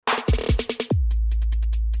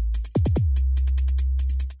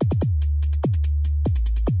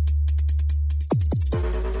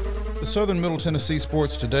Southern Middle Tennessee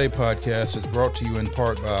Sports Today podcast is brought to you in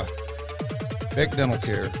part by Beck Dental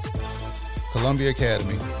Care, Columbia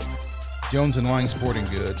Academy, Jones & Lang Sporting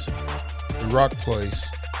Goods, The Rock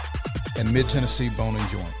Place, and Mid-Tennessee Bone &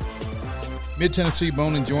 Joint. Mid-Tennessee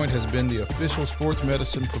Bone & Joint has been the official sports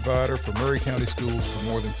medicine provider for Murray County Schools for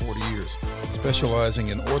more than 40 years. Specializing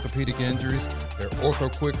in orthopedic injuries, their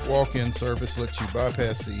OrthoQuick walk-in service lets you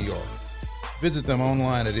bypass the ER. Visit them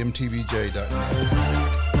online at mtbj.net.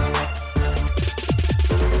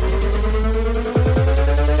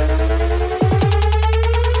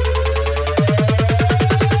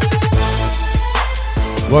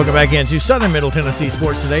 Welcome back into Southern Middle Tennessee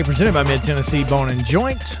Sports Today, presented by Mid-Tennessee Bone &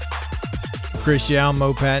 Joint. Chris Yow,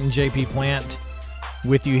 Mo Patton, JP Plant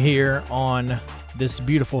with you here on this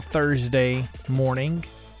beautiful Thursday morning,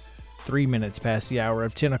 3 minutes past the hour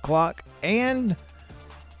of 10 o'clock, and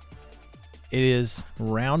it is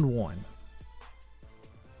round one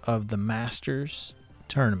of the Masters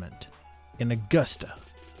tournament in Augusta.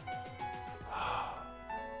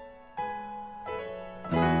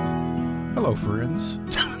 Hello, friends.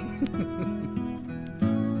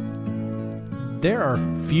 There are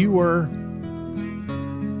fewer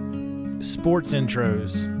sports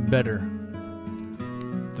intros better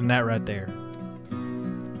than that right there.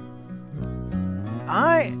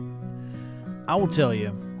 I will tell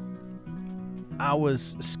you, I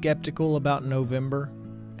was skeptical about November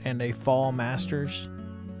and a fall Masters,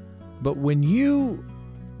 but when you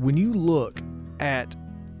look at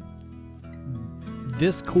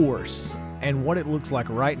this course and what it looks like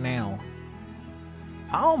right now,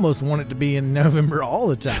 I almost want it to be in November all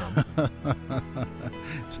the time.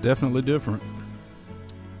 It's definitely different.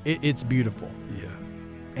 It's beautiful. Yeah.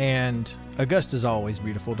 And Augusta's always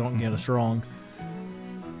beautiful, don't get us wrong.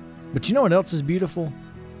 But you know what else is beautiful?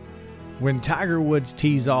 When Tiger Woods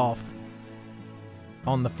tees off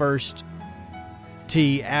on the first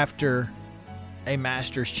tee after a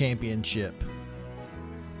Masters championship.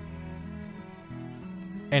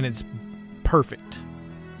 And it's perfect.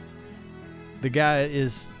 The guy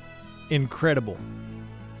is incredible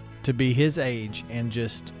to be his age and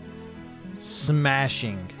just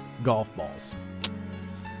smashing golf balls.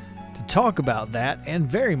 To talk about that and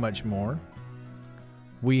very much more,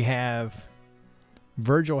 we have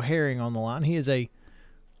Virgil Herring on the line. He is a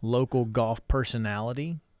local golf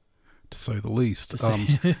personality, to say the least.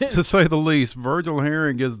 To say the least, Virgil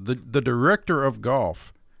Herring is the director of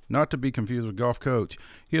golf. Not to be confused with golf coach.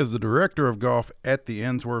 He is the director of golf at the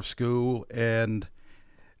Ensworth School and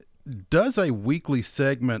does a weekly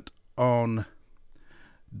segment on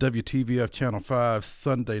WTVF Channel 5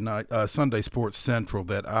 Sunday Sports Central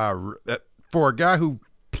that for a guy who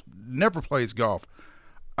never plays golf,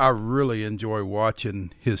 I really enjoy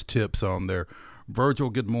watching his tips on there. Virgil,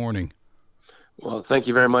 good morning. Well, thank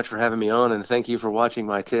you very much for having me on, and thank you for watching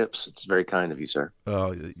my tips. It's very kind of you, sir.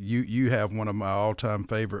 You have one of my all-time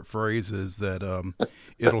favorite phrases that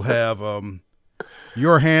it'll have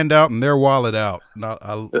your hand out and their wallet out. And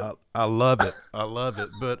I love it. I love it.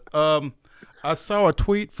 But I saw a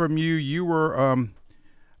tweet from you. You were,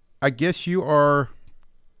 I guess you are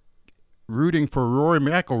rooting for Rory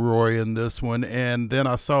McIlroy in this one. And then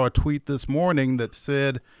I saw a tweet this morning that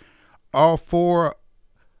said all four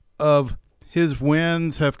of his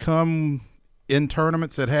wins have come in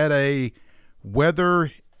tournaments that had a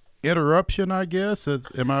weather interruption, I guess.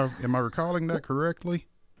 Am I recalling that correctly?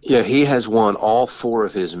 Yeah, he has won all four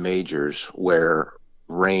of his majors where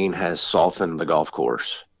rain has softened the golf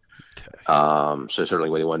course. Okay. So certainly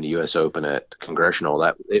when he won the U.S. Open at Congressional,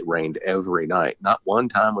 that it rained every night. Not one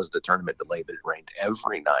time was the tournament delayed, but it rained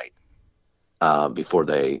every night before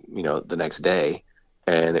the next day.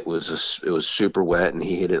 And it was super wet, and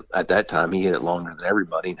he hit it at that time. He hit it longer than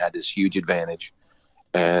everybody and had this huge advantage.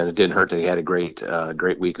 And it didn't hurt that he had a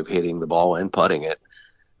great week of hitting the ball and putting it.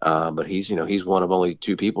 But he's one of only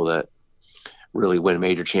two people that really win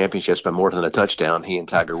major championships by more than a touchdown. He and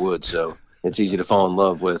Tiger Woods. So it's easy to fall in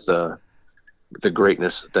love with the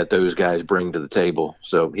greatness that those guys bring to the table.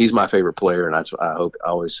 So he's my favorite player, and that's I hope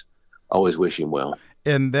always wish him well.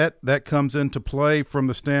 And that comes into play from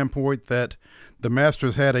the standpoint that the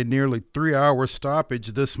Masters had a nearly 3-hour stoppage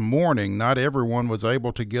this morning. Not everyone was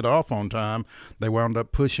able to get off on time. They wound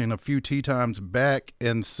up pushing a few tee times back.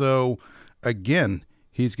 And so, again,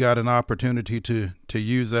 he's got an opportunity to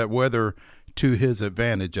use that weather to his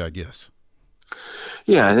advantage, I guess.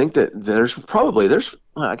 Yeah, I think that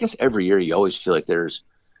I guess every year you always feel like there's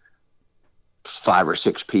 5 or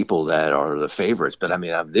 6 people that are the favorites. But I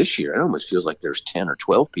mean, this year, it almost feels like there's 10 or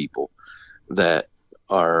 12 people that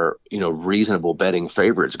are, reasonable betting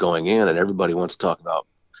favorites going in. And everybody wants to talk about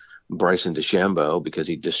Bryson DeChambeau because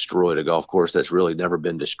he destroyed a golf course that's really never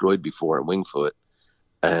been destroyed before in Winged Foot,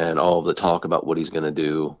 and all of the talk about what he's going to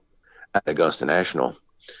do at Augusta National.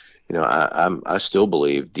 I still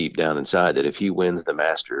believe deep down inside that if he wins the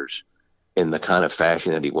Masters in the kind of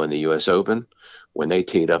fashion that he won the U.S. Open, when they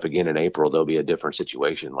tee it up again in April, there'll be a different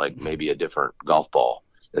situation, like maybe a different golf ball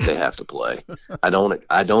that they have to play. I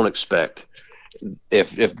don't expect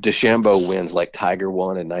if DeChambeau wins like Tiger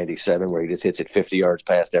won in '97, where he just hits it 50 yards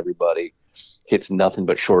past everybody, hits nothing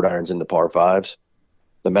but short irons into par fives.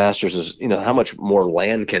 The Masters is, how much more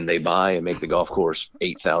land can they buy and make the golf course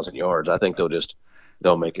 8,000 yards? I think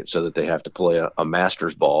they'll make it so that they have to play a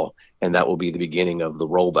Masters ball, and that will be the beginning of the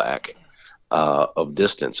rollback of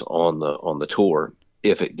distance on the tour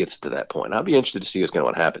if it gets to that point. I'll be interested to see what's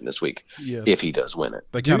going to happen this week if he does win it.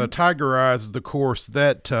 They kind of Tigerize the course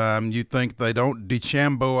that time. You think they don't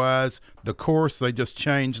DeChambeauize the course? They just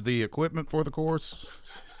change the equipment for the course?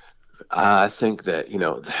 I think that,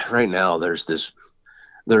 right now there's this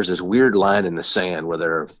weird line in the sand where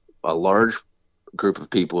there are a large group of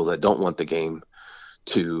people that don't want the game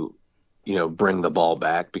to, bring the ball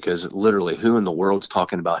back, because literally who in the world's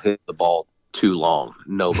talking about hitting the ball too long?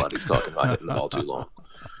 Nobody's talking about hitting the ball too long.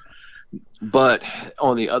 But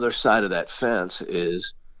on the other side of that fence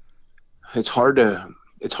is it's hard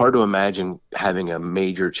to imagine having a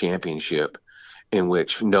major championship in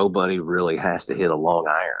which nobody really has to hit a long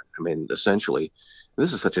iron. I mean, essentially,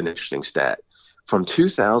 this is such an interesting stat. From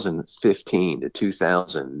 2015 to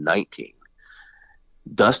 2019,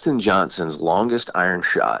 Dustin Johnson's longest iron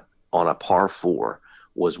shot on a par 4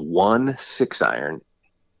 was 1 6-iron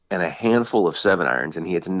and a handful of 7-irons, and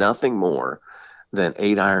he hits nothing more than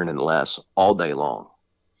 8-iron and less all day long.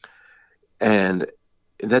 And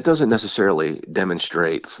that doesn't necessarily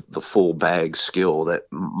demonstrate the full bag skill that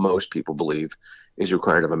most people believe is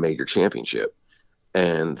required of a major championship.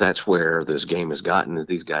 And that's where this game has gotten, is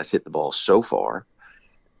these guys hit the ball so far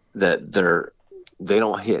that they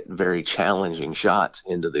don't hit very challenging shots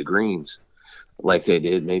into the greens like they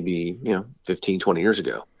did maybe 15, 20 years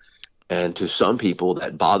ago. And to some people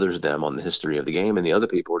that bothers them on the history of the game, and the other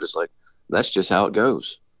people are just like, that's just how it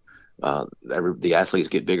goes. The athletes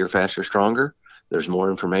get bigger, faster, stronger. There's more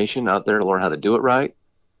information out there to learn how to do it right,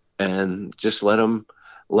 and just let them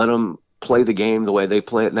play the game the way they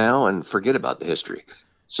play it now and forget about the history.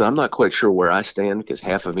 So I'm not quite sure where I stand, because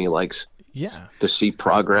half of me likes to see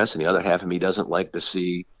progress, and the other half of me doesn't like to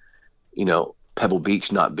see, Pebble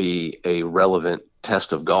Beach not be a relevant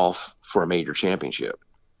test of golf for a major championship.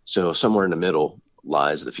 So somewhere in the middle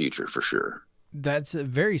lies the future for sure. That's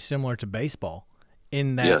very similar to baseball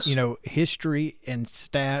in that, Yes. History and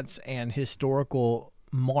stats and historical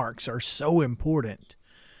marks are so important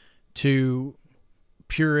to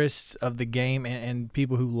purists of the game and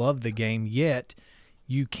people who love the game, yet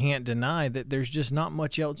you can't deny that there's just not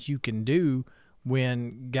much else you can do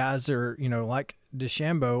when guys are, like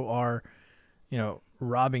DeChambeau are,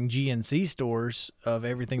 robbing GNC stores of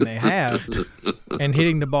everything they have and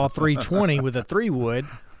hitting the ball 320 with a 3-wood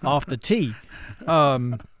off the tee.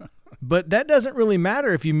 But that doesn't really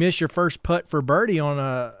matter if you miss your first putt for birdie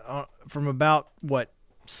from about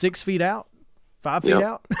 6 feet out, 5 feet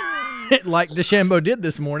out, like DeChambeau did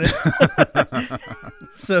this morning.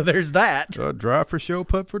 So there's that. Drive for show,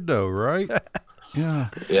 putt for dough, right? Yeah.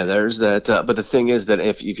 Yeah, there's that. But the thing is that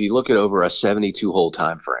if you look at over a 72-hole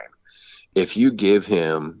time frame, if you give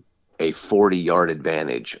him a 40-yard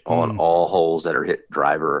advantage on all holes that are hit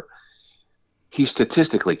driver, he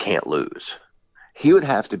statistically can't lose. He would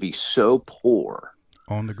have to be so poor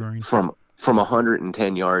on the green from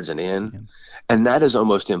 110 yards and in, and that is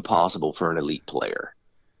almost impossible for an elite player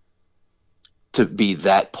to be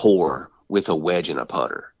that poor with a wedge and a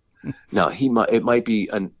putter. Now it might be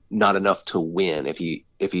not enough to win if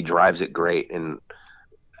he drives it great and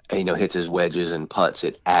hits his wedges and putts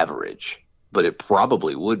at average, but it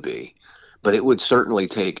probably would be. But it would certainly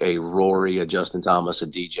take a Rory, a Justin Thomas, a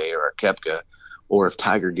DJ, or a Koepka, or if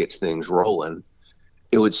Tiger gets things rolling,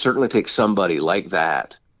 it would certainly take somebody like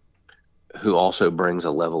that who also brings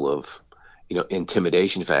a level of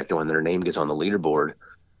intimidation factor when their name gets on the leaderboard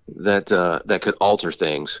that could alter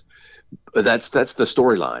things. But that's the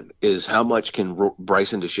storyline, is how much can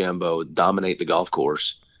Bryson DeChambeau dominate the golf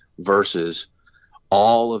course versus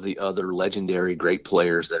all of the other legendary great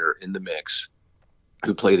players that are in the mix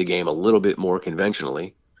who play the game a little bit more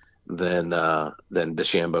conventionally than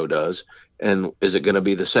DeChambeau does. And is it going to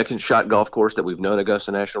be the second shot golf course that we've known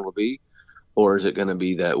Augusta National will be, or is it going to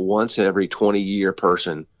be that once every 20-year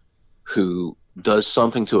person who does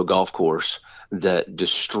something to a golf course that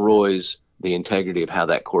destroys the integrity of how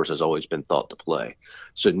that course has always been thought to play.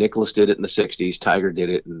 So Nicklaus did it in the 60s. Tiger did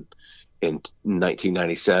it in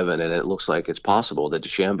 1997, and it looks like it's possible that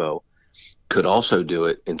DeChambeau could also do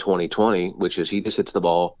it in 2020, which is he just hits the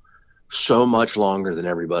ball so much longer than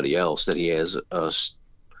everybody else that he has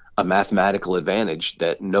a mathematical advantage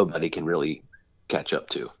that nobody can really catch up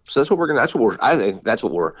to. So that's the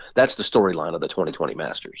storyline of the 2020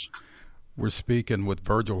 Masters. We're speaking with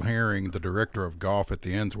Virgil Herring, the director of golf at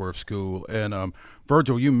the Ensworth School. And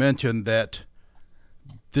Virgil, you mentioned that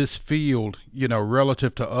this field,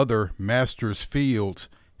 relative to other Masters fields,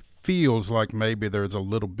 feels like maybe there's a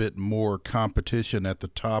little bit more competition at the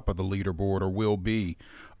top of the leaderboard, or will be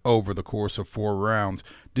over the course of 4 rounds.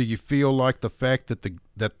 Do you feel like the fact that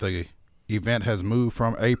the event has moved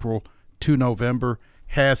from April to November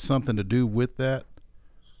has something to do with that?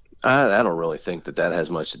 I don't really think that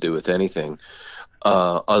has much to do with anything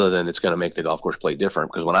other than it's going to make the golf course play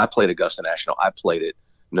different. Because when I played Augusta National, I played it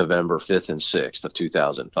November 5th and 6th of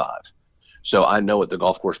 2005. So I know what the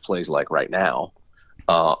golf course plays like right now,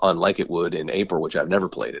 unlike it would in April, which I've never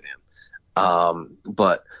played it in.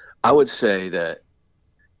 But I would say that,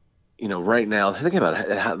 right now, think about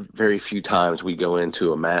how very few times we go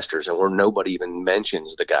into a Masters and where nobody even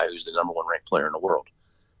mentions the guy who's the number 1 ranked player in the world.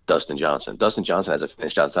 Dustin Johnson. Dustin Johnson hasn't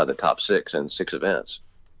finished outside the top 6 in 6 events.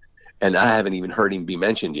 And I haven't even heard him be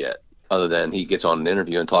mentioned yet, other than he gets on an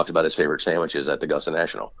interview and talks about his favorite sandwiches at the Augusta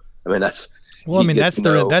National. I mean, that's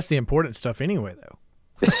the important stuff anyway, though.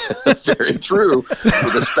 Very true. For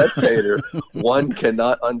the spectator, one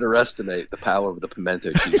cannot underestimate the power of the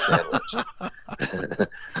pimento cheese sandwich.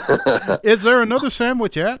 Is there another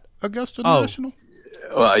sandwich at Augusta National?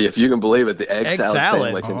 Well, if you can believe it, the egg salad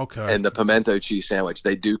sandwich and the pimento cheese sandwich,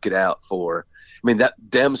 they duke it out for. I mean,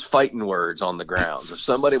 them's fighting words on the ground. If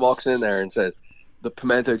somebody walks in there and says the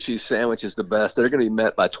pimento cheese sandwich is the best, they're going to be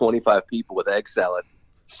met by 25 people with egg salad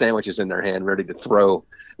sandwiches in their hand, ready to throw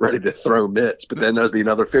mitts. But then there'll be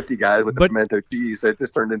another 50 guys with the pimento cheese. So it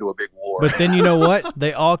just turned into a big war. But then you know what?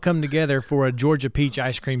 They all come together for a Georgia peach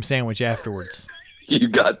ice cream sandwich afterwards. You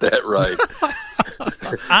got that right.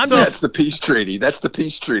 That's the peace treaty. That's the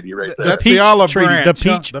peace treaty right there. That's the olive branch. The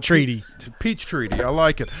peach treaty. Peach treaty. I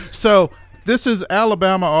like it. So this is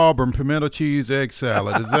Alabama Auburn pimento cheese egg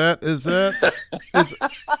salad. Is that?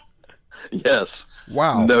 Yes.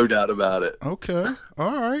 Wow. No doubt about it. Okay.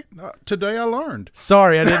 All right. Today I learned.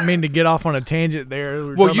 Sorry, I didn't mean to get off on a tangent there.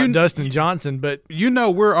 We're talking about Dustin Johnson, but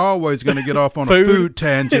we're always going to get off on a food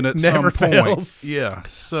tangent at some point. Yeah.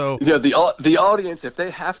 So the audience, if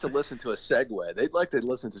they have to listen to a segue, they'd like to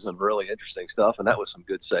listen to some really interesting stuff, and that was some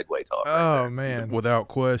good segue talk. Oh man. Without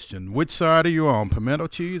question. Which side are you on, pimento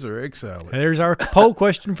cheese or egg salad? There's our poll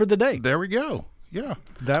question for the day. There we go. Yeah.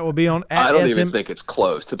 That will be on I don't even think it's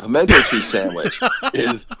close. The pimento cheese sandwich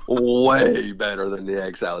is way better than the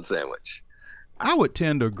egg salad sandwich. I would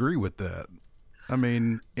tend to agree with that. I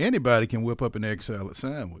mean, anybody can whip up an egg salad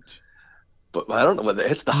sandwich. But I don't know whether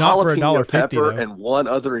it's the jalapeno pepper and one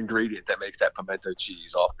other ingredient that makes that pimento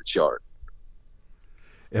cheese off the chart.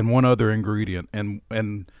 And one other ingredient.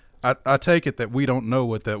 And I take it that we don't know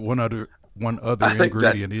what that one other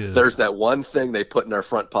ingredient is. There's that one thing they put in their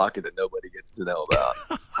front pocket that nobody gets to know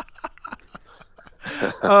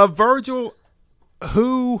about. Virgil,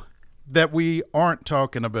 who that we aren't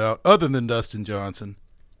talking about other than Dustin Johnson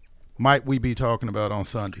might we be talking about on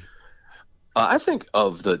Sunday? I think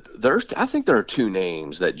there are 2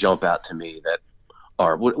 names that jump out to me that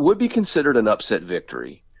would be considered an upset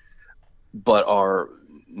victory, but are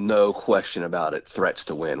no question about it threats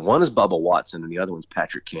to win. One is Bubba Watson and the other one's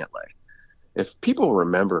Patrick Cantlay. If people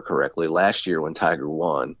remember correctly, last year when Tiger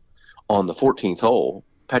won, on the 14th hole,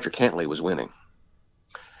 Patrick Cantlay was winning.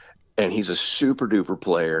 And he's a super duper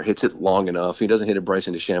player, hits it long enough. He doesn't hit it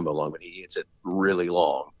Bryson DeChambeau long, but he hits it really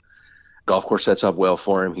long. Golf course sets up well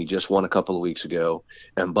for him. He just won a couple of weeks ago.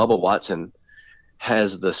 And Bubba Watson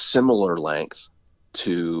has the similar length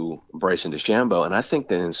to Bryson DeChambeau. And I think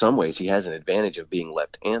that in some ways he has an advantage of being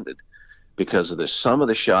left-handed because of some of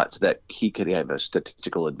the shots that he could have a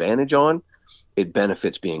statistical advantage on. It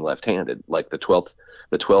benefits being left-handed, like the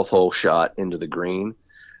 12th hole shot into the green.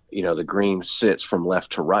 The green sits from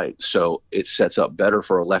left to right, so it sets up better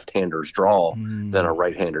for a left-hander's draw than a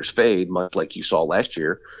right-hander's fade, much like you saw last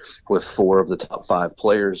year with 4 of the top 5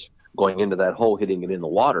 players going into that hole hitting it in the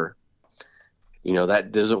water.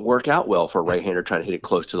 That doesn't work out well for a right-hander trying to hit it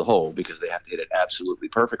close to the hole because they have to hit it absolutely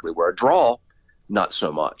perfectly, where a draw, not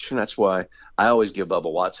so much. And that's why I always give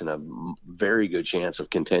Bubba Watson a very good chance of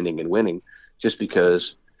contending and winning, just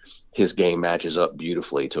because his game matches up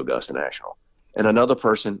beautifully to Augusta National. And another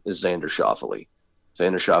person is Xander Schauffele.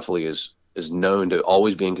 Xander Schauffele is is known to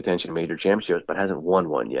always be in contention in major championships, but hasn't won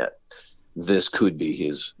one yet. This could be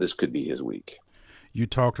his week. You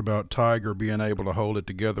talked about Tiger being able to hold it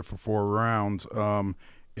together for 4 rounds,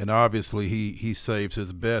 and obviously he saves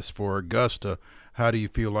his best for Augusta. How do you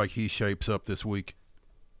feel like he shapes up this week?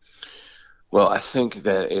 Well, I think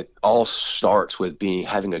that it all starts with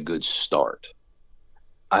having a good start.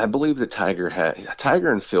 I believe that Tiger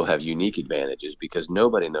and Phil have unique advantages because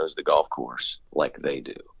nobody knows the golf course like they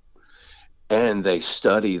do, and they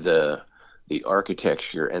study the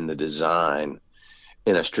architecture and the design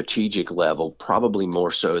in a strategic level, probably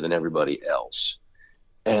more so than everybody else.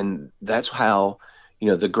 And that's how,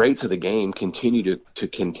 the greats of the game continue to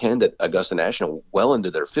contend at Augusta National well into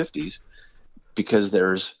their 50s, because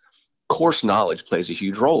there's course knowledge plays a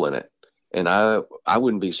huge role in it. And I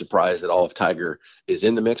wouldn't be surprised at all if Tiger is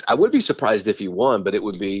in the mix. I would be surprised if he won, but it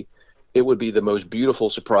would be the most beautiful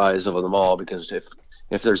surprise of them all, because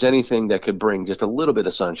if there's anything that could bring just a little bit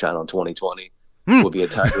of sunshine on 2020, will be a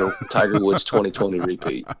Tiger Woods 2020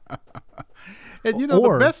 repeat. And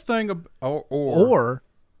the best thing or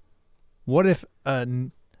what if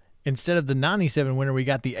instead of the 97 winner, we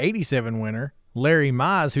got the 87 winner, Larry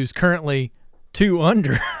Mize, who's currently 2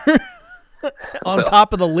 under on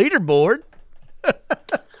top of the leaderboard.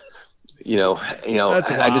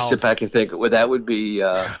 I just sit back and think, well, that would be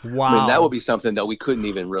wow. I mean, that would be something that we couldn't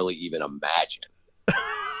even imagine.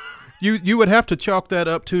 You would have to chalk that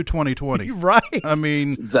up to 2020. Right. I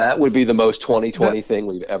mean, that would be the most 2020 thing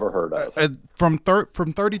we've ever heard of. From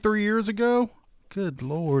 33 years ago? Good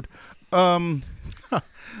Lord.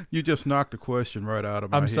 You just knocked a question right out of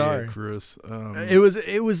my head, Chris.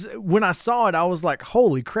 It was when I saw it, I was like,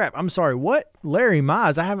 holy crap. I'm sorry, what? Larry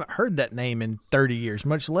Mize? I haven't heard that name in 30 years,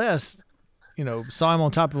 much less, saw him on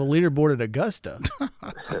top of a leaderboard at Augusta.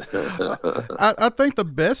 I think the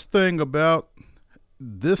best thing about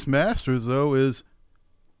this Masters, though, is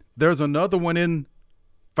there's another one in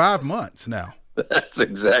 5 months now. That's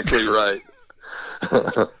exactly right.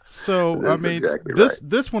 So, I mean, exactly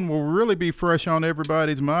this one will really be fresh on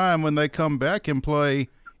everybody's mind when they come back and play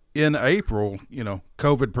in April,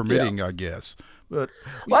 COVID permitting, I guess. But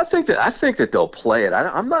I think that they'll play it.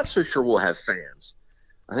 I'm not so sure we'll have fans.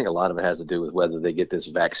 I think a lot of it has to do with whether they get this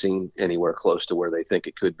vaccine anywhere close to where they think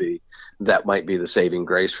it could be. That might be the saving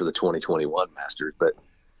grace for the 2021 Masters. But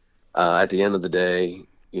at the end of the day,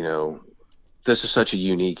 this is such a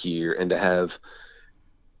unique year, and to have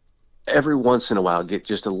every once in a while get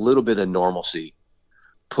just a little bit of normalcy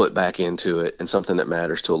put back into it, and something that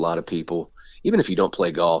matters to a lot of people. Even if you don't play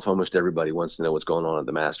golf, almost everybody wants to know what's going on at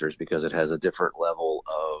the Masters, because it has a different level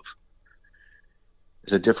of –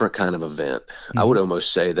 it's a different kind of event. Mm-hmm. I would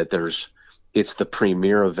almost say that it's the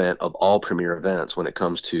premier event of all premier events when it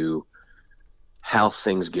comes to how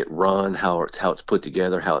things get run, how it's put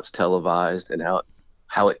together, how it's televised, and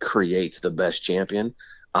how it creates the best champion.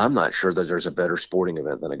 I'm not sure that there's a better sporting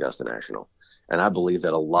event than Augusta National. And I believe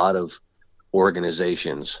that a lot of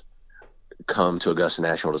organizations come to Augusta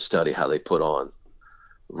National to study how they put on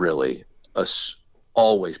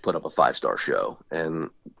always put up a 5-star show. And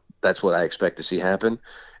that's what I expect to see happen.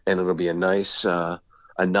 And it'll be a nice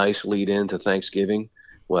lead in to Thanksgiving.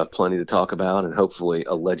 We'll have plenty to talk about, and hopefully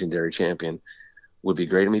a legendary champion would be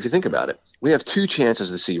great. I mean, if you think about it, we have 2 chances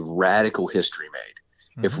to see radical history made.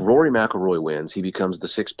 Mm-hmm. If Rory McIlroy wins, he becomes the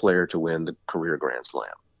 6th player to win the career Grand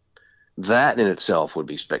Slam. That in itself would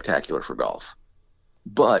be spectacular for golf.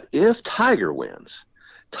 But if Tiger wins,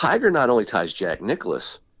 Tiger not only ties Jack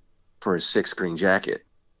Nicklaus for his 6th green jacket,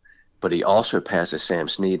 but he also passes Sam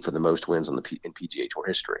Snead for the most wins in PGA Tour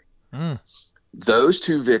history. Mm. Those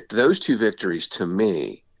two victories, to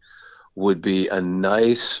me, would be a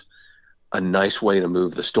nice way to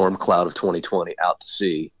move the storm cloud of 2020 out to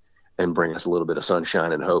sea and bring us a little bit of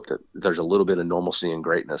sunshine, and hope that there's a little bit of normalcy and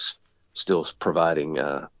greatness still providing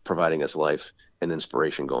us life and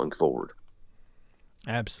inspiration going forward.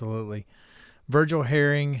 Absolutely. Virgil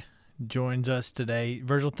Herring joins us today.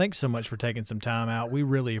 Virgil, thanks so much for taking some time out. We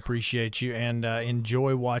really appreciate you, and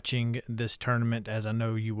enjoy watching this tournament, as I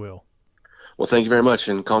know you will. Well, thank you very much,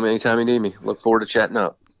 and call me anytime you need me. Look forward to chatting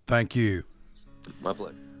up. Thank you. My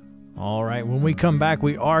pleasure. All right, when we come back,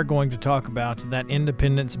 we are going to talk about that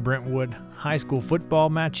Independence-Brentwood high school football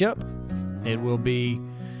matchup. It will be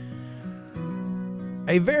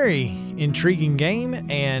a very intriguing game,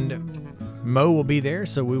 and Mo will be there,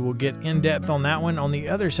 so we will get in-depth on that one on the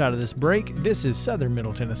other side of this break. This is Southern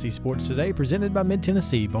Middle Tennessee Sports Today, presented by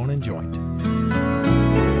Mid-Tennessee Bone & Joint.